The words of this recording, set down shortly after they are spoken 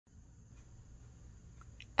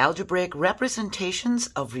Algebraic Representations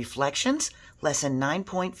of Reflections, Lesson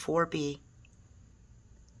 9.4b.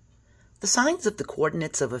 The signs of the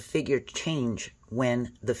coordinates of a figure change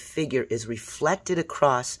when the figure is reflected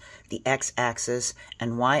across the x-axis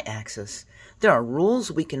and y-axis. There are rules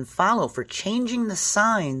we can follow for changing the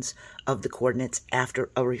signs of the coordinates after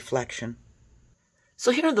a reflection. So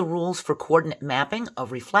here are the rules for coordinate mapping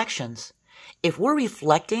of reflections. If we're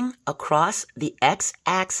reflecting across the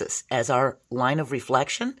x-axis as our line of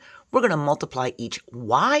reflection, we're going to multiply each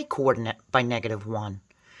y-coordinate by -1.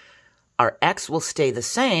 Our x will stay the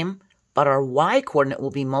same, but our y-coordinate will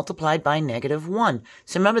be multiplied by -1.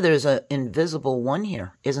 So remember, there's an invisible 1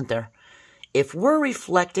 here, isn't there? If we're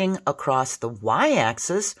reflecting across the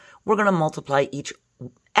y-axis, we're going to multiply each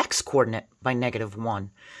x-coordinate by -1.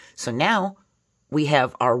 So now we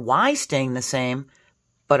have our y staying the same,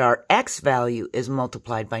 but our x value is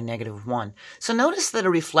multiplied by -1. So notice that a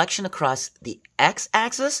reflection across the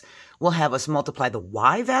x-axis will have us multiply the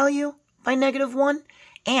y value by -1,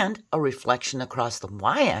 and a reflection across the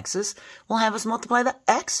y-axis will have us multiply the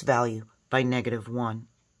x value by -1.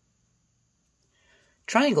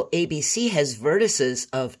 Triangle ABC has vertices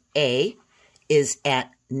of A is at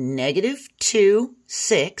 -2,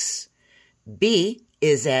 6, B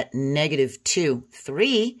is at -2,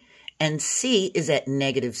 3, and C is at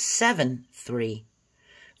 -7, 3.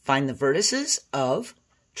 Find the vertices of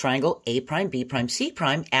triangle A', B', C'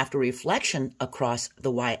 after reflection across the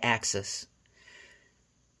y-axis.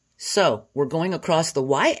 So we're going across the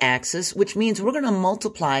y-axis, which means we're going to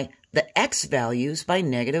multiply the x values by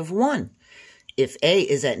 -1. If A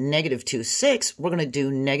is at -2, 6, we're going to do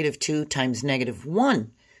 -2 times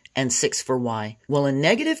 -1. And 6 for y. Well, a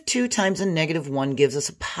 -2 times a -1 gives us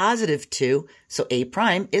a +2, so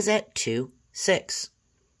A' is at 2, 6.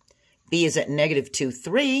 B is at -2,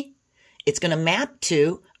 3. It's going to map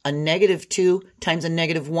to a -2 times a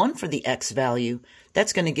 -1 for the x value.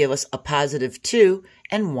 That's going to give us a +2,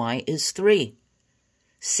 and y is 3.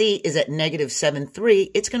 C is at -7,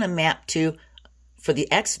 3. It's going to map to, for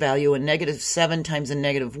the x value, a -7 times a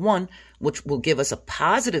 -1, which will give us a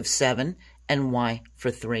 +7, and y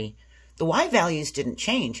for 3. The y values didn't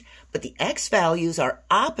change, but the x values are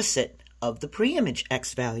opposite of the pre-image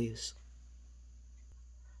x values.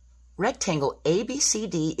 Rectangle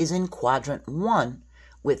ABCD is in quadrant 1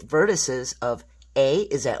 with vertices of A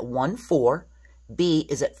is at 1, 4, B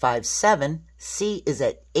is at 5, 7, C is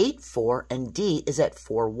at 8, 4, and D is at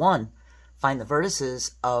 4, 1. Find the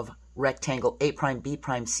vertices of rectangle A',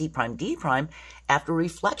 B', C', D' after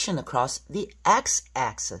reflection across the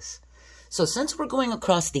x-axis. So since we're going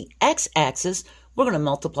across the x-axis, we're going to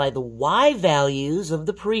multiply the y values of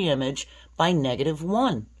the pre-image by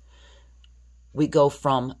 -1. We go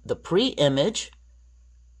from the pre-image,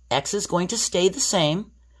 x is going to stay the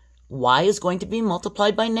same, y is going to be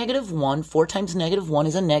multiplied by -1, 4 times -1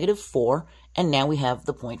 is a -4, and now we have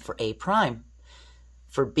the point for A'.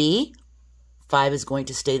 For B, 5 is going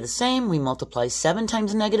to stay the same, we multiply 7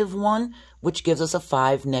 times -1, which gives us a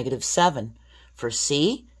 5, -7. For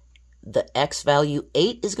C, the x value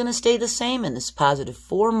 8 is going to stay the same, and this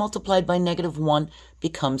 +4 multiplied by -1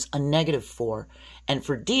 becomes a -4. And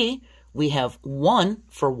for D, we have 1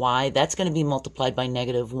 for y, that's going to be multiplied by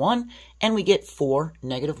 -1, and we get 4,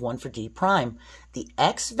 -1 for D'. The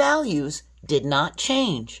x values did not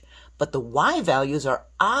change, but the y values are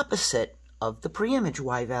opposite of the pre-image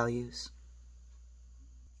y values.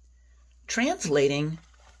 Translating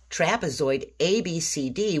trapezoid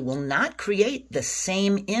ABCD will not create the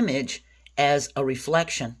same image as a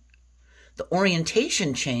reflection. The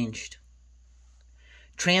orientation changed.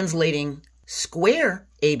 Translating square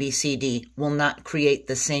ABCD will not create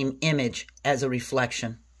the same image as a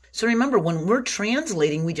reflection. So remember, when we're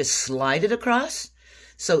translating, we just slide it across.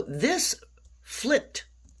 So this flipped.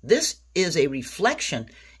 This is a reflection.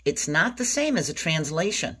 It's not the same as a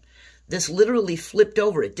translation. This literally flipped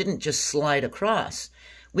over. It didn't just slide across.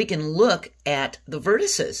 We can look at the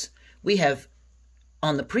vertices. We have,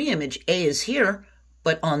 on the pre-image, A is here,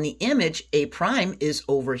 but on the image, A' is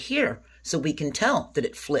over here. So we can tell that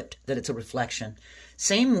it flipped, that it's a reflection.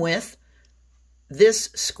 Same with this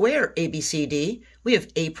square ABCD. We have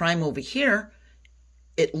A' over here.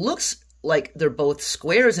 It looks like they're both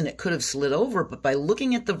squares and it could have slid over, but by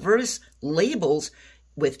looking at the vertice labels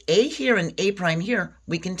with A here and A' here,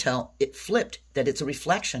 we can tell it flipped, that it's a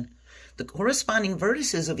reflection. The corresponding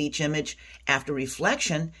vertices of each image after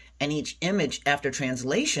reflection and each image after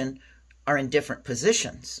translation are in different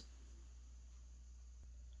positions.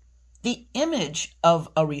 The image of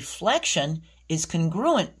a reflection is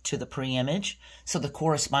congruent to the pre-image, so the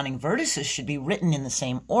corresponding vertices should be written in the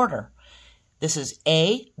same order. This is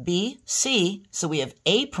A, B, C, so we have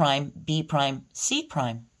A prime, B prime, C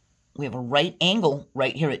prime. We have a right angle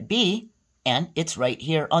right here at B, and it's right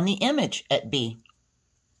here on the image at B.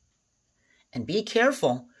 And be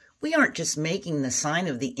careful, we aren't just making the sign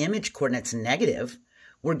of the image coordinates negative.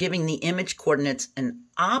 We're giving the image coordinates an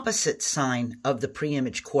opposite sign of the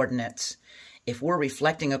pre-image coordinates. If we're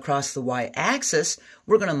reflecting across the y-axis,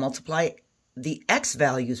 we're going to multiply the x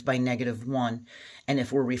values by -1. And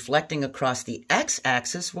if we're reflecting across the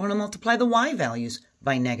x-axis, we're going to multiply the y values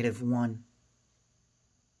by -1.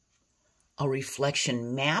 A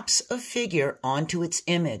reflection maps a figure onto its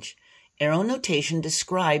image. Arrow notation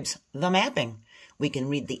describes the mapping. We can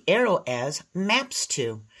read the arrow as maps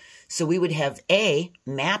to. So we would have A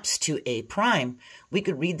maps to A prime. We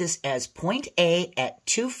could read this as point A at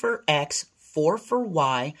 2 for x, 4 for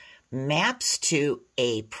y, maps to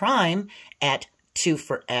A prime at 2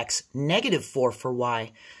 for x, -4 for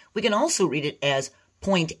y. We can also read it as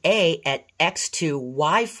point A at x2,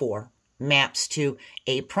 y4, maps to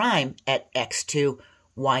A prime at x2,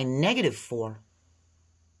 y -4.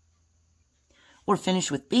 We're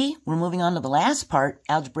finished with B. We're moving on to the last part,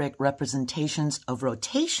 algebraic representations of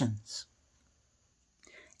rotations.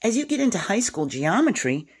 As you get into high school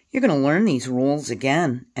geometry, you're going to learn these rules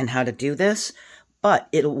again and how to do this, but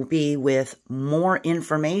it will be with more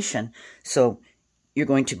information. So you're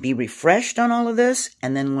going to be refreshed on all of this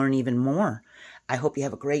and then learn even more. I hope you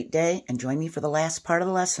have a great day and join me for the last part of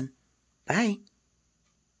the lesson. Bye.